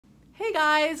Hey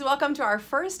guys, welcome to our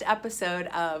first episode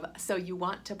of So You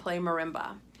Want to Play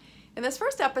Marimba. In this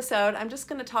first episode, I'm just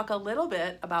going to talk a little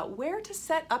bit about where to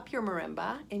set up your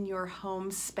marimba in your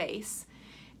home space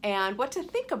and what to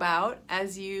think about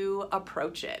as you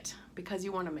approach it because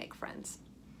you want to make friends.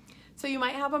 So you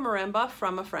might have a marimba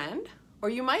from a friend, or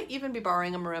you might even be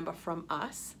borrowing a marimba from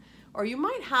us, or you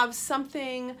might have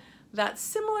something that's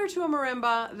similar to a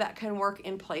marimba that can work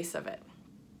in place of it.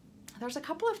 There's a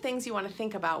couple of things you want to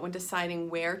think about when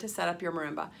deciding where to set up your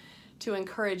marimba to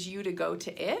encourage you to go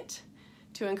to it,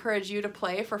 to encourage you to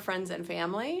play for friends and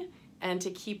family, and to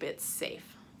keep it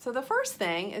safe. So the first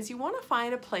thing is you want to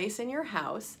find a place in your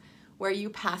house where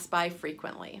you pass by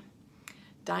frequently.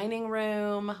 Dining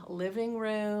room, living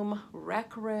room,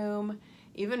 rec room,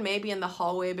 even maybe in the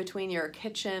hallway between your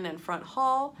kitchen and front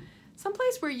hall,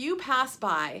 someplace where you pass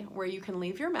by, where you can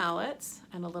leave your mallets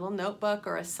and a little notebook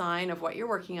or a sign of what you're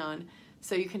working on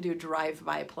so you can do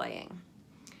drive-by playing.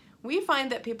 We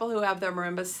find that people who have their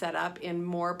marimbas set up in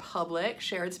more public,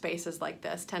 shared spaces like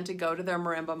this tend to go to their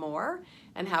marimba more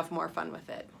and have more fun with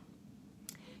it.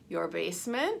 Your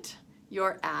basement,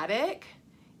 your attic,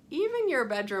 even your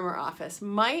bedroom or office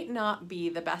might not be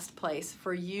the best place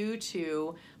for you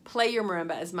to play your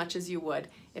marimba as much as you would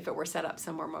if it were set up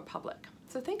somewhere more public.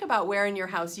 So think about where in your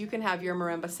house you can have your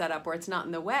marimba set up where it's not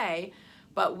in the way,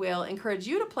 but will encourage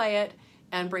you to play it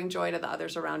and bring joy to the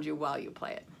others around you while you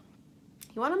play it.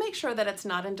 You want to make sure that it's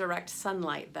not in direct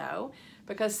sunlight though,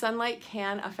 because sunlight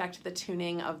can affect the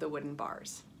tuning of the wooden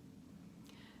bars.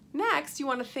 Next, you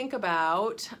want to think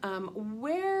about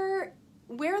where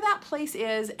that place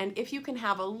is and if you can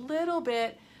have a little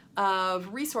bit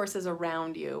of resources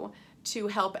around you to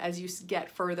help as you get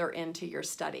further into your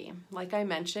study. Like I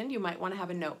mentioned, you might want to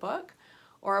have a notebook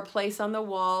or a place on the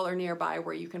wall or nearby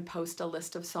where you can post a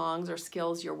list of songs or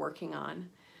skills you're working on.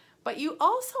 But you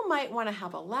also might want to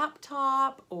have a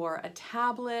laptop or a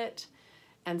tablet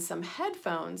and some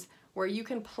headphones where you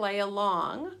can play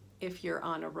along if you're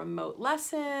on a remote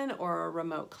lesson or a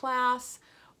remote class,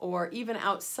 or even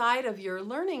outside of your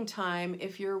learning time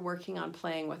if you're working on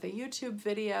playing with a YouTube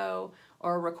video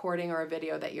or a recording or a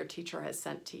video that your teacher has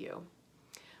sent to you.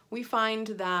 We find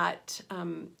that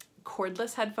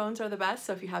cordless headphones are the best,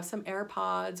 so if you have some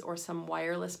AirPods or some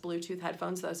wireless Bluetooth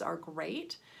headphones, those are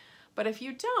great. But if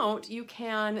you don't, you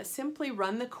can simply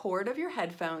run the cord of your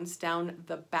headphones down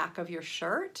the back of your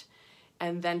shirt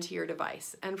and then to your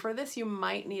device. And for this, you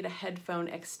might need a headphone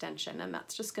extension, and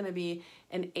that's just gonna be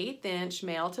an 1/8 inch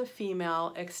male to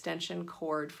female extension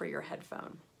cord for your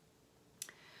headphone.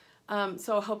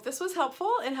 So I hope this was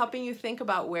helpful in helping you think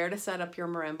about where to set up your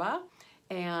marimba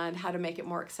and how to make it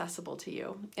more accessible to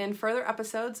you. In further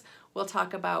episodes, we'll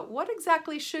talk about what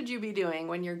exactly should you be doing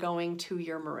when you're going to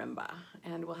your marimba,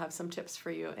 and we'll have some tips for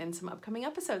you in some upcoming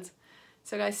episodes.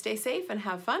 So guys, stay safe and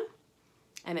have fun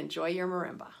and enjoy your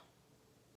marimba.